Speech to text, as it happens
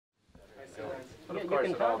course,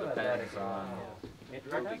 it all depends on who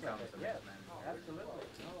becomes the man.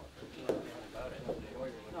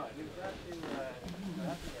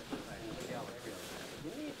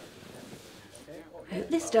 I hope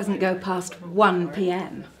this doesn't go past 1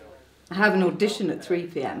 p.m. I have an audition at 3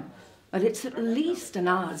 p.m, but it's at least an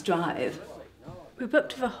hour's drive. We're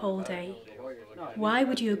booked for the whole day. Why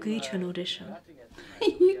would you agree to an audition? Are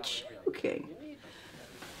you joking?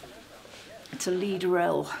 It's a lead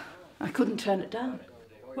role. I couldn't turn it down.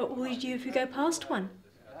 What will you do if we go past 1?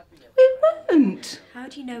 We won't. How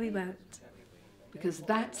do you know we won't? Because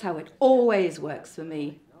that's how it always works for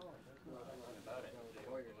me.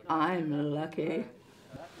 I'm lucky.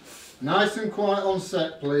 Nice and quiet on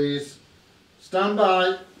set, please. Stand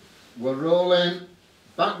by. We're rolling.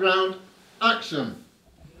 Background, action.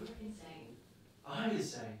 You're insane. I'm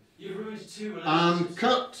insane. You've ruined 2 relationships. And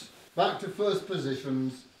cut. Back to first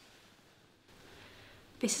positions.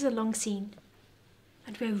 This is a long scene,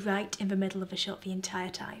 and we're right in the middle of the shot the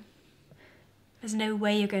entire time. There's no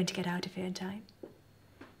way you're going to get out of here in time.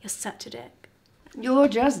 You're such a dick. You're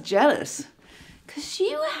just jealous. Because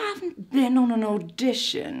you haven't been on an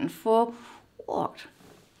audition for, what,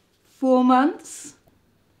 4 months?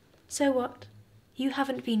 So what? You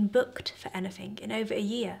haven't been booked for anything in over a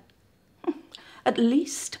year. At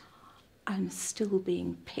least I'm still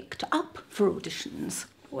being picked up for auditions.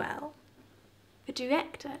 Well, the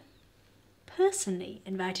director personally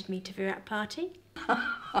invited me to the wrap party.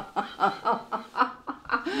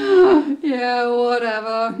 Yeah,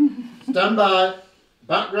 whatever. Stand by.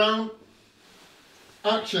 Background,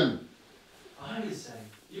 action. I'm insane.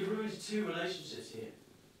 You've ruined 2 relationships here.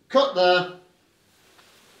 Cut there.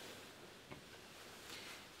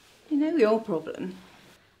 You know your problem.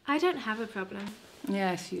 I don't have a problem.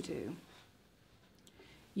 Yes, you do.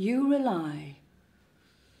 You rely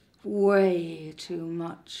way too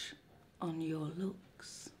much on your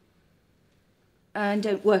looks. And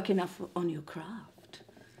don't work enough on your craft.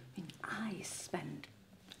 I mean, I spend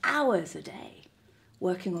hours a day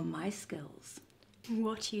working on my skills.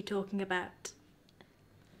 What are you talking about?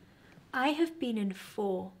 I have been in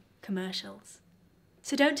 4 commercials.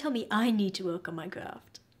 So don't tell me I need to work on my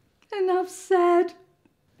craft. Enough said.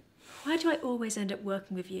 Why do I always end up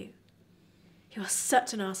working with you? You're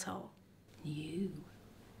such an asshole. You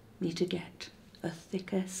need to get a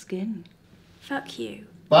thicker skin. Fuck you.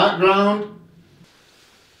 Background,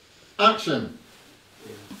 action.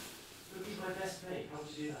 Look, he's my best mate. How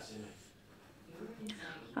would you do that to me?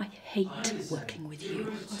 I hate working with You've you.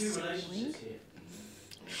 ruined 2 relationships here.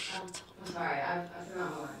 I'm sorry, I've forgotten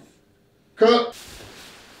my lines. Cut.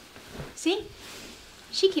 See?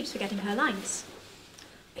 She keeps forgetting her lines.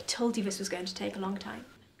 I told you this was going to take a long time.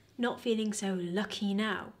 Not feeling so lucky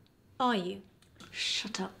now, are you?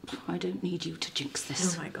 Shut up. I don't need you to jinx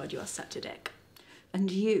this. Oh my God, you are such a dick.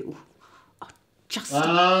 And you are just...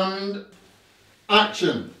 And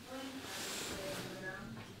action.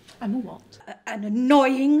 I'm a what? an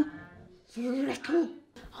annoying little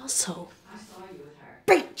Asshole. I saw you with her.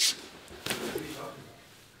 bitch.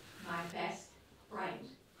 My best friend.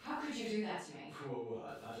 How could you do that to me? Whoa,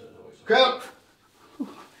 I don't know what you're Cut.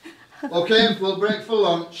 Okay, we'll break for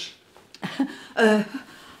lunch. I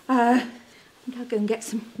think I'll go and get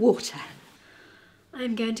some water.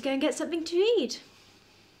 I'm going to go and get something to eat.